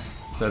fight yet.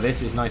 So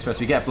this is nice for us.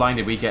 We get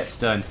blinded, we get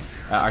stunned.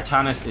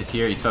 Artanis is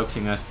here, he's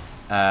focusing us.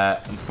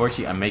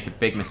 Unfortunately, I make a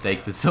big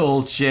mistake. The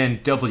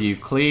Zul'jin W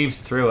cleaves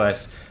through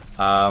us.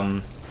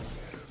 The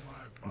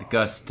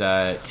gust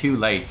too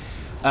late.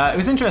 It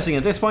was interesting,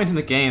 at this point in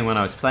the game when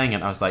I was playing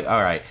it, I was like,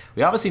 alright,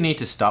 we obviously need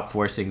to stop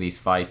forcing these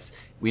fights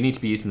we need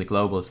to be using the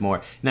globals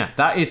more. Now,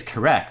 that is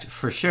correct,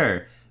 for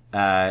sure,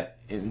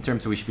 in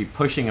terms of we should be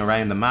pushing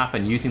around the map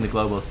and using the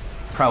globals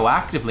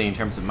proactively in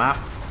terms of map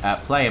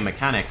play and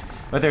mechanics.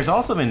 But there's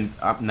also been,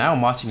 now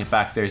I'm watching it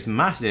back, there's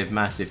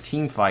massive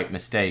team fight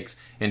mistakes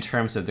in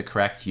terms of the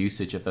correct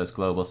usage of those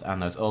globals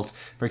and those ults.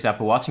 For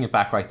example, watching it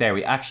back right there,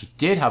 we actually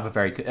did have a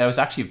very good, it was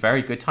actually a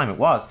very good time it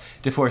was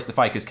to force the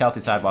fight because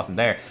Kel'Thuzad wasn't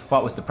there.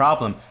 What was the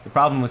problem? The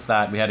problem was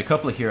that we had a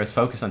couple of heroes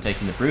focused on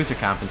taking the bruiser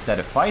camp instead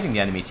of fighting the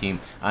enemy team,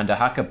 and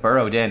Dahaka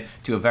burrowed in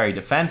to a very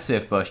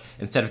defensive bush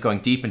instead of going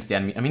deep into the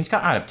enemy. I mean, he's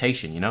got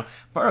adaptation, you know?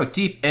 Burrow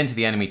deep into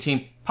the enemy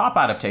team, pop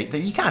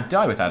adaptation. You can't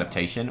die with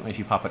adaptation if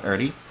you pop it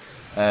early.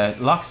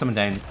 Lock someone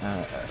down,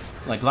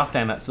 like lock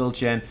down that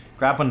Zul'jin,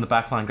 grab one in the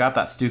backline, grab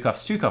that Stukov.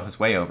 Stukov is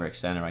way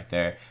overextended right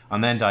there,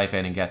 and then dive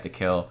in and get the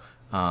kill.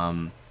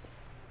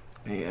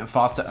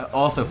 Foster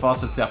also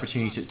fosters the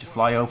opportunity to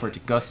fly over, to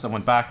gust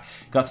someone back.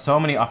 Got so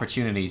many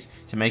opportunities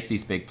to make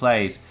these big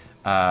plays,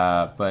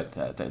 but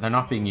they're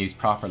not being used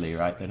properly,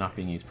 right? They're not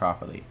being used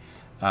properly.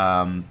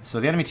 So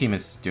the enemy team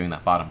is doing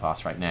that bottom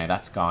boss right now.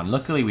 That's gone.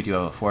 Luckily, we do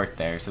have a fort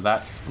there, so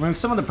that removes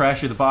some of the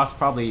pressure. The boss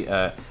probably...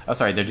 oh,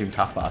 sorry, they're doing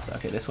top boss.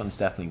 Okay, this one's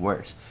definitely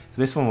worse. So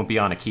this one will be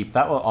on a keep.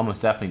 That will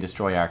almost definitely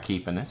destroy our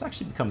keep, and this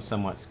actually becomes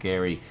somewhat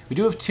scary. We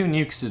do have 2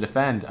 nukes to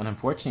defend, and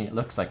unfortunately, it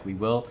looks like we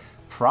will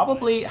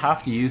probably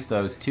have to use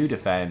those to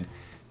defend.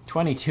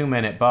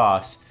 22-minute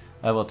boss,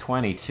 level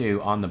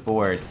 22 on the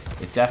board.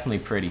 It's definitely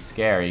pretty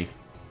scary.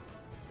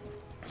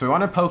 So we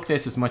want to poke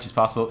this as much as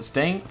possible,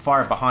 staying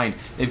far behind.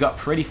 They've got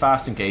pretty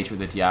fast engage with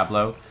the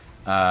Diablo,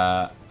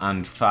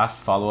 and fast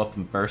follow-up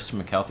and burst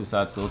from a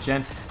Kel'Thuzad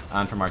Zul'jin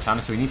and from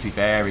Artana, so we need to be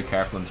very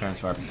careful in terms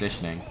of our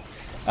positioning.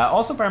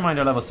 Also bear in mind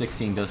our level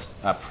 16 does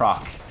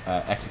proc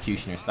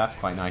Executioner, so that's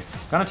quite nice.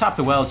 Gonna tap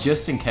the well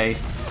just in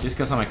case, just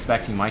because I'm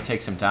expecting might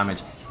take some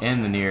damage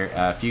in the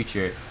near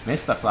future.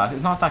 Missed that flask.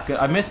 It's not that good.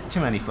 I missed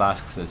too many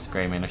flasks as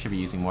Greymane. I should be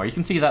using more. You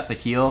can see that the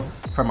heal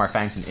from our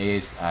fountain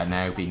is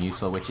now being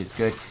useful, which is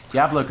good.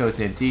 Diablo goes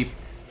in deep,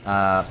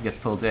 gets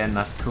pulled in.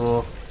 That's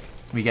cool.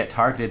 We get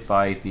targeted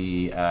by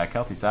the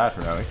Kel'Thuzad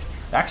heroic.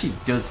 It actually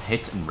does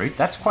hit and root.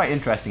 That's quite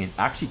interesting. It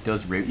actually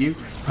does root you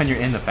when you're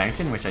in the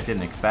fountain, which I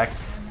didn't expect.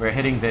 We're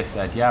hitting this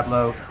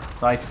Diablo,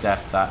 sidestep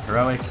that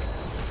heroic.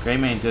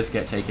 Greymane does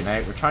get taken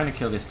out. We're trying to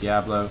kill this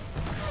Diablo.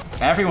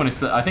 Everyone is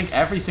split. I think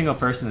every single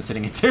person is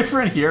hitting a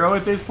different hero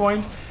at this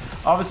point.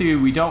 Obviously,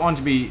 we don't want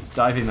to be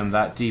diving them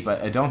that deep.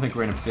 I don't think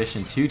we're in a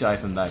position to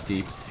dive them that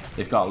deep.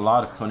 They've got a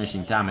lot of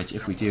punishing damage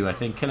if we do. I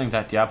think killing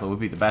that Diablo would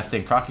be the best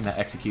thing. Proccing that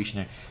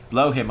Executioner,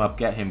 blow him up,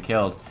 get him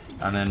killed,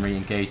 and then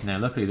re-engage. Now,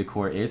 luckily, the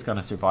core is going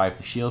to survive.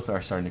 The shields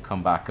are starting to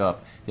come back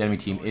up. The enemy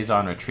team is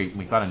on retreat, and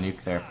we've got a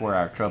nuke there for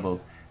our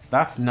troubles. So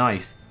that's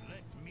nice.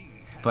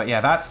 But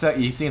yeah, that's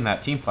you see in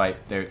that team fight,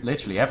 there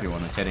literally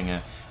everyone is hitting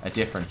a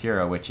different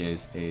hero, which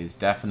is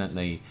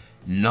definitely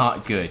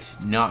not good.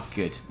 Not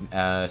good.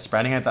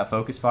 Spreading out that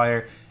focus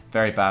fire,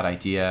 very bad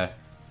idea.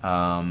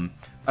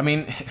 I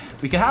mean,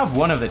 we could have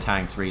one of the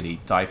tanks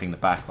really diving the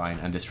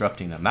backline and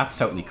disrupting them. That's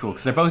totally cool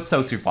because they're both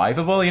so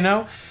survivable, you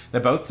know? They're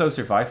both so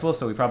survivable,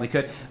 so we probably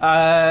could.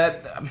 I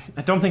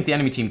don't think the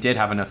enemy team did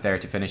have enough there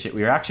to finish it.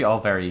 We were actually all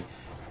very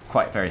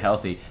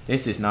healthy.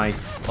 This is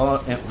nice.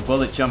 Oh,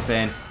 bullet jump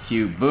in.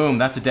 Q. Boom.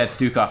 That's a dead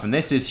Stukov. And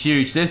this is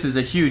huge. This is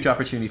a huge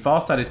opportunity.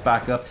 Falstad is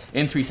back up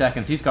in 3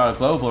 seconds. He's got a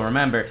global,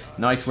 remember.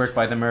 Nice work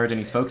by the Murd, and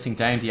he's focusing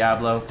down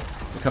Diablo.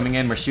 We're coming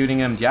in. We're shooting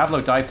him. Diablo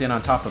dives in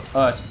on top of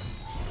us.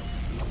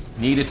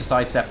 Needed to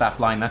sidestep that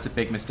blind. That's a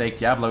big mistake.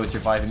 Diablo is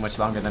surviving much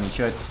longer than he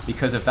should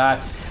because of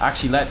that.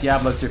 Actually let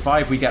Diablo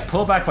survive. We get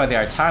pulled back by the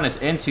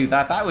Artanis into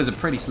that. That was a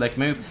pretty slick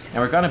move,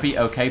 and we're going to be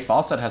okay.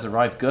 Falstad has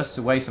arrived, gusts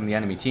away from the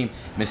enemy team.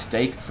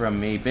 Mistake from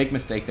me. Big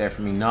mistake there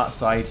from me not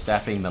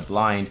sidestepping the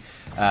blind.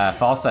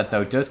 Falstad,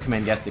 though, does come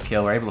in, gets the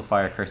kill. We're able to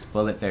fire a Cursed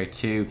Bullet there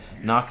to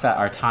knock that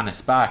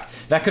Artanis back.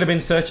 That could have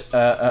been such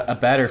a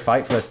better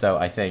fight for us, though,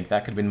 I think.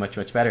 That could have been much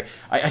better.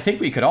 I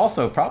think we could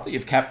also probably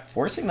have kept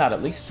forcing that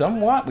at least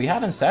somewhat. We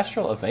had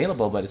Ancestral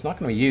available, but it's not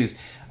going to be used.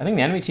 I think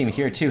the enemy team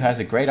here, too, has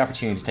a great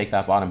opportunity to take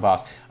that bottom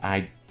boss.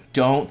 I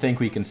don't think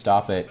we can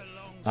stop it.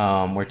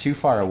 We're too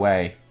far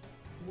away.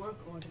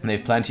 And they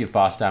have plenty of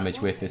boss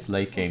damage with this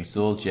late game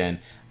Zul'jin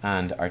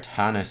and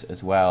Artanis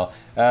as well.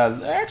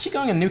 They're actually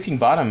going and nuking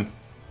bottom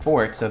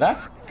fort, so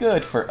that's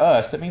good for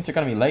us. That means they're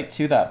going to be late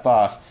to that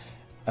boss.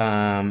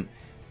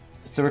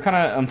 So we're kind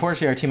of,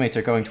 unfortunately, our teammates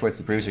are going towards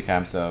the bruiser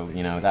camp, so,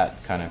 you know,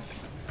 that kind of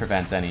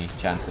prevents any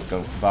chance of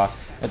going for the boss.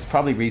 It's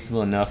probably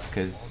reasonable enough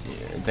because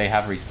they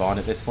have respawned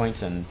at this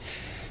point, and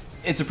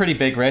it's a pretty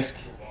big risk,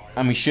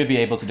 and we should be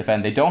able to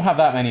defend. They don't have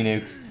that many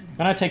nukes. I'm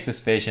going to take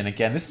this vision.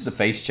 Again, this is a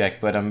face check,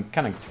 but I'm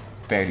kind of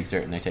fairly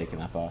certain they're taking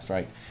that boss,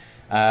 right?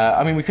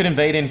 I mean, we could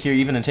invade in here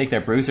even and take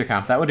their bruiser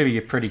camp. That would be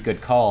a pretty good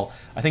call.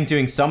 I think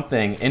doing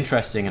something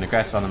interesting and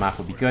aggressive on the map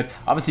would be good.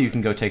 Obviously, you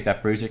can go take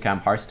that bruiser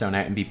camp Hearthstone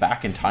out and be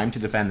back in time to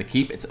defend the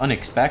keep. It's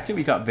unexpected.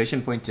 We've got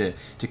Vision Point to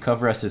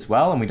cover us as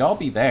well, and we'd all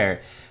be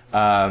there.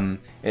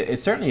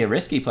 It's certainly a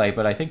risky play,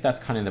 but I think that's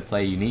kind of the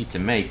play you need to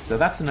make. So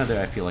that's another,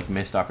 I feel like,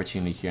 missed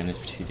opportunity here in this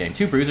particular game.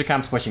 2 bruiser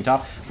camps pushing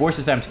top,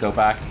 forces them to go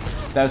back.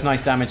 That was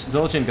nice damage.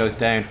 Zul'jin goes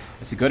down.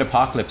 It's a good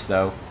apocalypse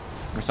though.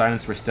 We're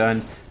silenced, we're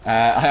stunned.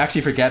 I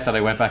actually forget that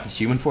I went back into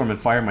human form and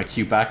fired my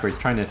Q backwards,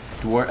 trying to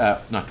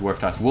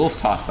wolf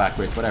toss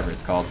backwards, whatever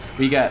it's called.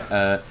 We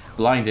get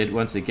blinded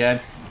once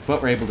again,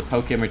 but we're able to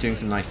poke him. We're doing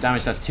some nice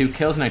damage. That's 2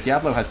 kills now.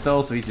 Diablo has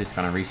soul, so he's just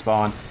gonna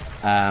respawn.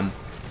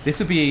 This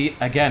would be,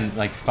 again,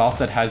 like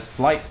Falstad has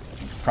flight.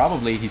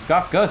 Probably. He's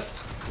got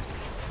gust.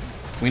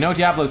 We know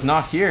Diablo's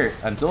not here,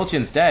 and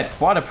Zul'jin's dead.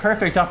 What a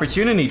perfect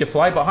opportunity to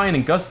fly behind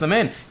and gust them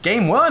in.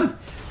 Game 1!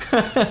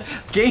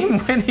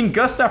 Game-winning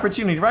gust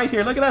opportunity right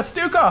here. Look at that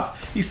Stukov.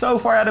 He's so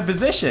far out of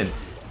position.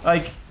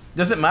 Like,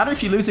 does it matter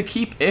if you lose a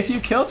keep if you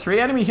kill 3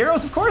 enemy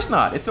heroes? Of course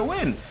not. It's a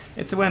win.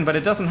 It's a win, but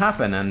it doesn't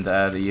happen, and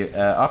the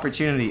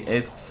opportunity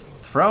is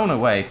flung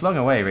away,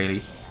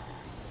 really.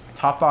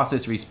 Top boss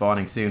is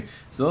respawning soon.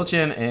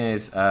 Zul'jin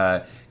is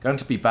going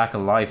to be back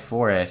alive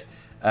for it.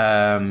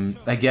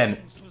 Again,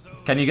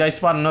 can you guys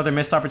spot another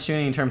missed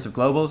opportunity in terms of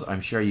globals?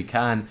 I'm sure you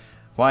can.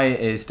 Why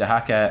is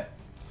Dehaka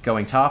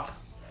going top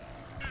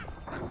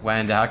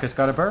when Dehaka's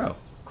got a burrow?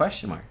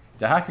 Question mark.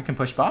 Dehaka can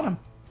push bottom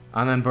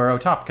and then burrow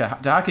top.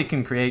 Dehaka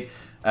can create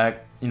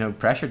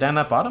pressure down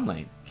that bottom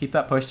lane. Keep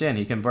that pushed in.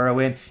 He can burrow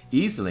in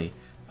easily.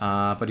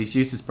 But he's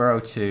used his burrow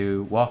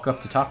to walk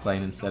up to top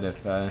lane instead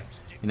of,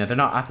 they're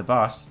not at the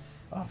boss.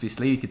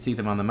 Obviously, you could see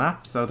them on the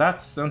map, so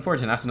that's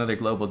unfortunate. That's another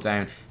global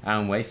down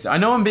and wasted. I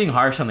know I'm being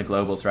harsh on the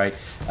globals, right?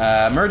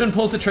 Murden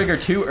pulls the trigger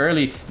too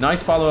early.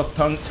 Nice follow-up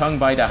tongue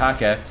by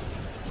Dehaka.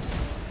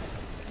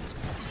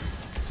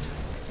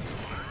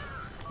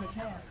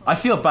 I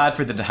feel bad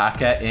for the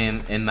Dehaka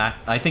in that.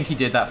 I think he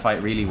did that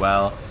fight really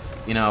well.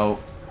 You know,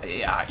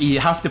 you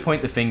have to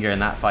point the finger in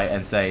that fight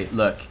and say,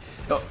 look,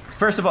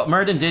 first of all,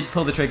 Murden did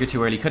pull the trigger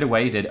too early, could have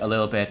waited a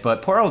little bit,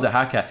 but poor old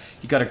Dehaka,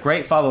 he got a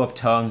great follow-up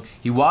tongue.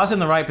 He was in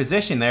the right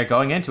position there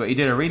going into it. He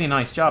did a really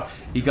nice job.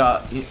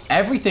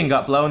 Everything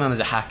got blown on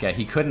the Dehaka.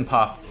 He couldn't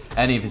pop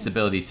any of his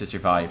abilities to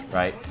survive,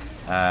 right?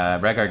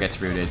 Rehgar gets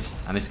rooted,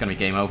 and this is going to be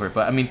game over.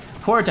 But, I mean,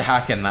 poor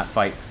Dehaka in that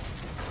fight.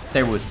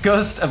 There was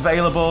Gust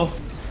available.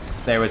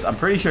 There was, I'm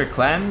pretty sure,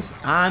 Cleanse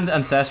and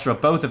Ancestral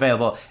both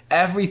available.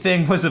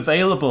 Everything was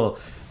available.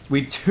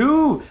 We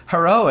 2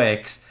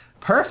 heroics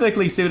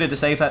perfectly suited to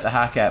save that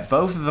Dehaka,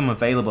 both of them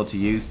available to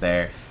use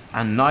there,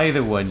 and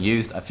neither one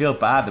used. I feel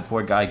bad the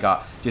poor guy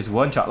got just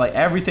one shot. Like,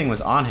 everything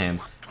was on him,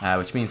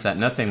 which means that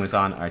nothing was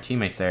on our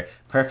teammates there.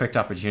 Perfect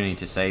opportunity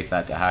to save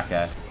that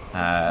Dehaka,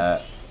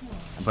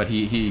 but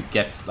he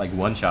gets like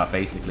one shot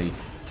basically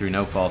through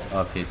no fault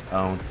of his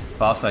own.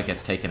 Falstad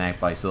gets taken out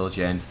by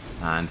Zul'jin,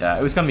 and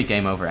it was going to be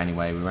game over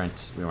anyway. We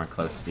weren't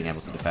close to being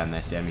able to defend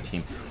this. The enemy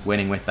team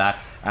winning with that.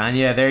 And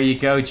yeah, there you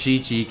go,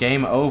 GG,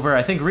 game over.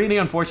 I think really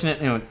unfortunate,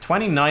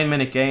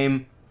 29-minute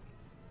game.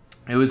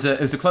 It was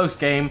a close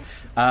game.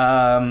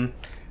 All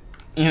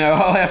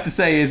I have to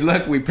say is,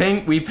 look, we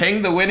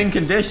pinged the winning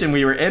condition.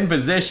 We were in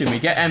position. We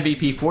get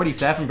MVP,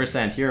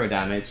 47% hero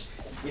damage.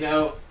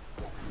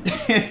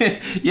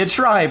 You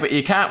try, but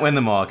you can't win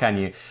them all, can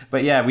you?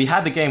 But yeah, we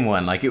had the game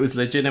won. Like, it was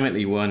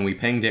legitimately won. We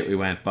pinged it, we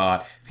went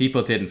bot.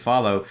 People didn't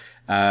follow.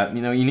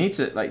 You need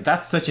to, like,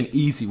 that's such an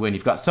easy win.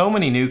 You've got so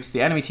many nukes.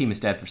 The enemy team is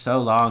dead for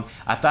so long.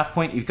 At that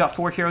point, you've got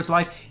 4 heroes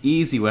alive.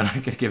 Easy win. I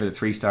could give it a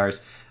 3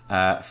 stars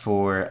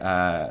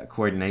for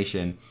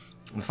coordination.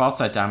 The false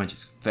side damage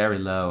is very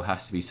low,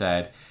 has to be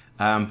said.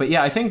 But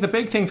yeah, I think the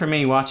big thing for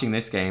me watching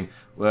this game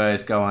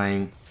was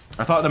going...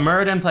 I thought the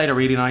Murden played a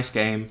really nice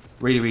game.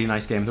 Really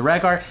nice game. The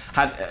Rehgar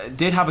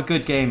did have a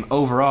good game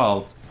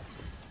overall.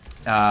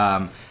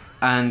 And,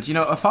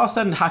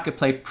 Falstad and Dehaka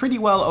played pretty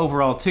well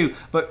overall too.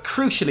 But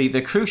crucially,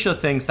 the crucial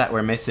things that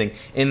were missing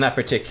in that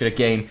particular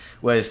game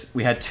was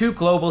we had 2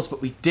 globals,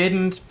 but we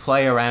didn't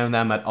play around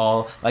them at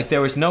all. Like,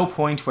 there was no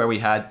point where we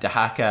had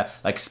Dehaka,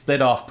 like,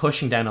 split off,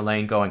 pushing down a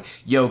lane going,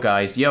 yo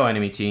guys, yo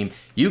enemy team,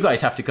 you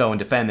guys have to go and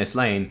defend this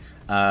lane.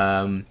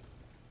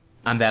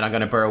 And then I'm going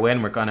to burrow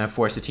in. We're going to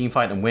force a team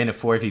fight and win a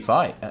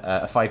 4v5,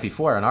 a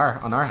 5v4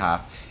 on our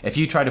half. If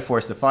you try to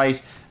force the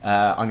fight,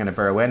 I'm going to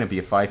burrow in and be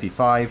a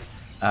 5v5.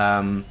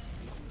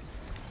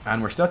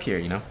 And we're stuck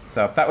here,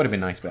 So that would have been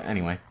nice. But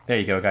anyway, there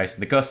you go, guys.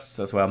 The gusts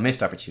as well,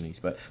 missed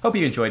opportunities. But hope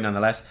you enjoyed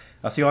nonetheless.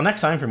 I'll see you all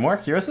next time for more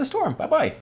Heroes of the Storm. Bye-bye.